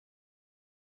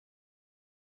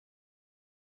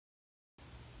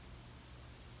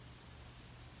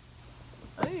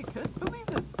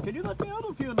this? Can you let me out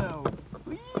of here now?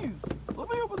 Please, let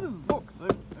me open this box.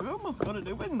 I've almost got it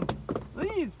open.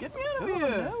 Please, get me out of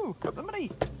here. No,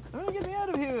 somebody get me out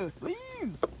of here.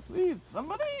 Please,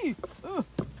 somebody. Oh,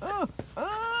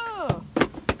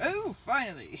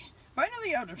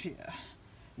 finally out of here.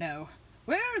 Now,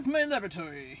 where is my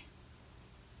laboratory?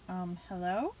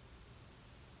 Hello?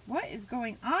 What is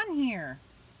going on here?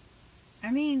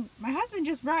 I mean, my husband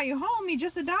just brought you home. He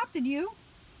just adopted you.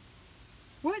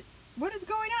 What is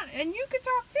going on? And you can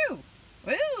talk too.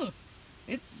 Well,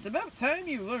 it's about time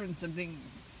you learn some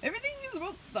things. Everything is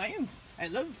about science. I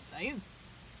love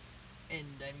science.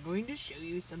 And I'm going to show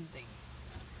you some things.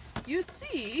 You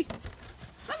see,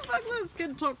 some Fugglers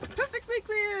can talk perfectly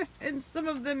clear, and some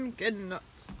of them cannot.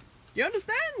 Do you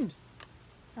understand?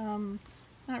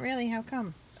 Not really. How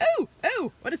come? Oh,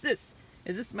 what is this?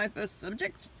 Is this my first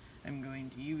subject? I'm going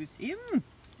to use him.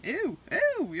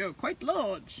 Oh, you're quite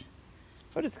large.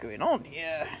 What is going on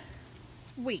here?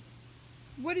 Wait,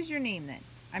 what is your name then?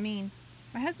 I mean,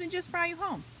 my husband just brought you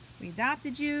home. We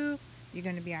adopted you. You're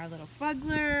going to be our little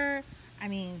Fuggler. I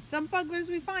mean, some Fugglers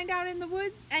we find out in the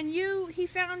woods, and he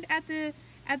found at the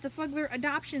Fuggler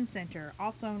Adoption Center,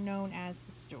 also known as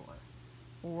the store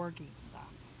or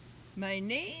GameStop. My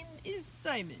name is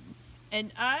Simon,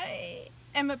 and I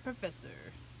am a professor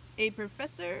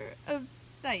of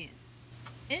science.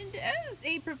 And as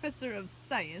a professor of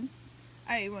science,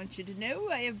 I want you to know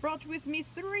I have brought with me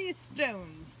 3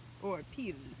 stones, or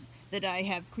pills, that I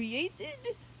have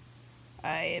created.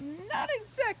 I am not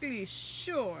exactly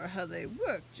sure how they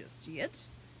work just yet,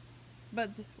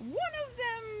 but one of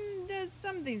them does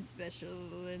something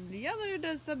special, and the other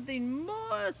does something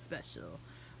more special.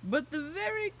 But the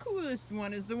very coolest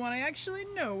one is the one I actually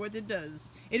know what it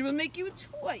does. It will make you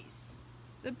twice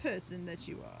the person that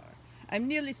you are. I'm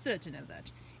nearly certain of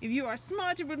that. If you are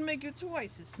smart, it would make you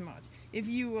twice as smart. If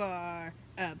you are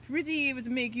pretty, it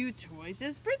would make you twice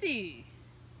as pretty.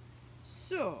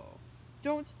 So,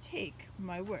 don't take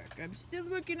my work. I'm still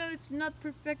working on it. It's not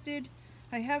perfected.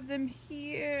 I have them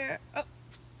here. Oh.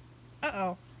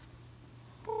 Uh-oh.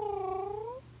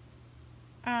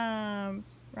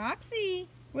 Roxy,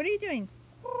 what are you doing?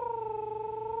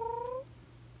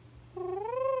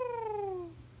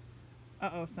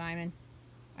 Uh-oh, Simon.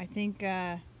 I think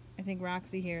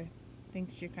Roxy here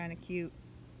thinks you're kind of cute.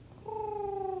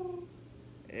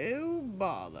 Oh,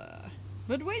 bother.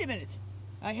 But wait a minute.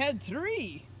 I had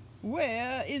 3.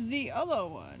 Where is the other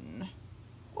one?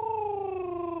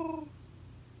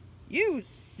 You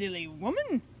silly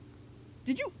woman!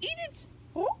 Did you eat it?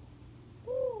 Oh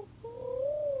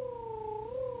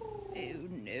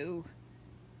no.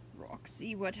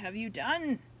 Roxy, what have you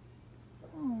done?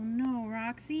 Oh no,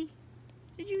 Roxy.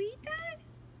 Did you eat that?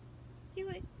 You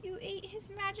ate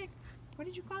his magic. What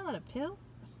did you call it? A pill?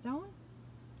 A stone?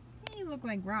 They look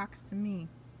like rocks to me.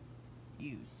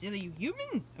 You silly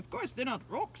human! Of course they're not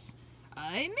rocks.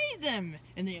 I made them,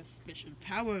 and they have special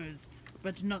powers.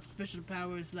 But not special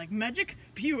powers like magic,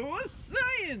 pure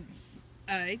science,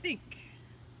 I think.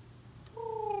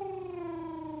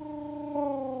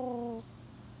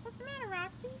 What's the matter,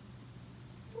 Roxy?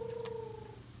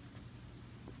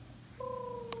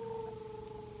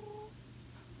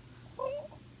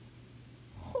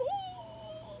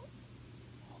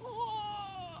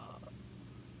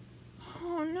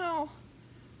 Oh no.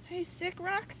 Are you sick,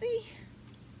 Roxy?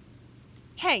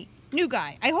 Hey, new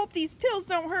guy, I hope these pills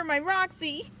don't hurt my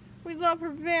Roxy. We love her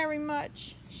very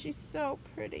much. She's so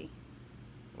pretty.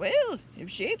 Well, if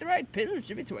she ate the right pill,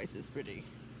 she'll be twice as pretty.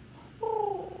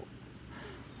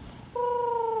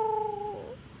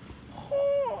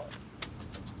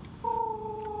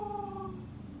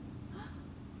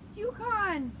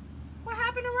 Yukon, what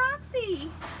happened to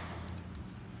Roxy?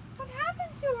 What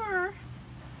happened to her?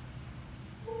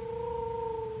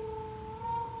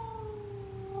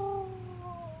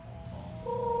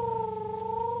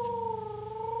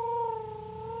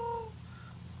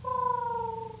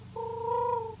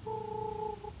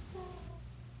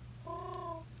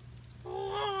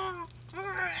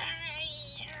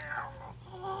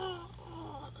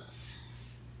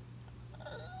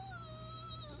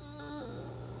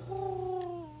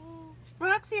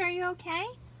 Roxy, are you okay?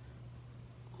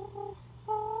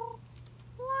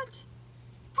 What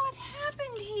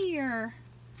happened here?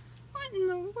 What in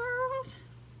the world?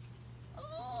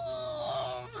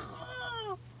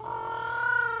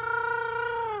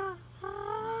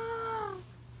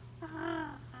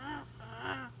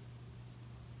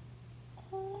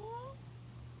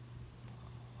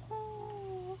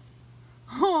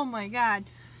 Oh my God.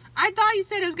 I thought you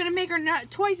said it was going to make her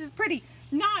not twice as pretty.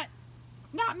 Not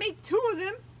make 2 of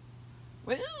them.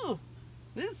 Well,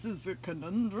 this is a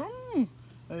conundrum.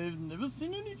 I've never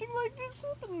seen anything like this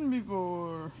happen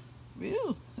before.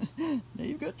 Well, now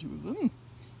you've got two of them.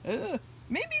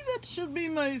 Maybe that should be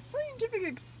my scientific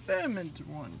experiment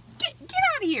one. Get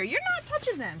out of here. You're not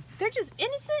touching them. They're just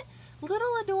innocent,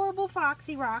 little adorable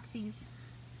Foxy Roxies.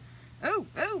 Oh,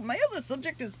 my other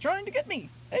subject is trying to get me.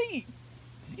 Hey,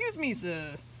 excuse me,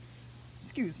 sir.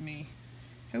 Excuse me.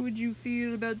 How would you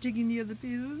feel about taking the other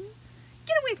pill?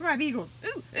 Get away from my beagles.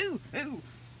 Ooh.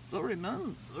 Sorry,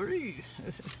 Mom, sorry.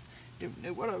 Don't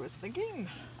know what I was thinking.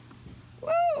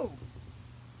 Whoa!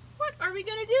 What are we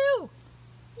gonna do?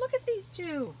 Look at these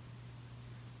two.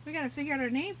 We gotta figure out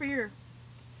a name for your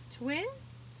twin?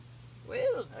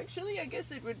 Well, actually, I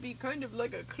guess it would be kind of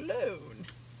like a clone.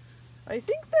 I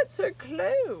think that's her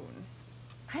clone.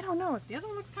 I don't know. The other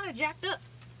one looks kind of jacked up.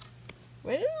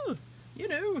 Well, you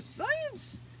know,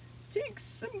 science takes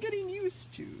some getting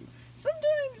used to.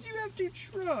 Sometimes you have to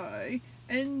try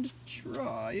and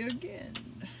try again.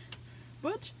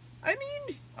 But, I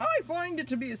mean, I find it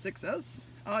to be a success.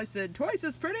 I said twice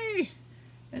as pretty,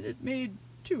 and it made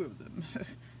two of them.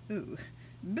 Oh,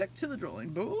 back to the drawing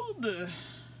board.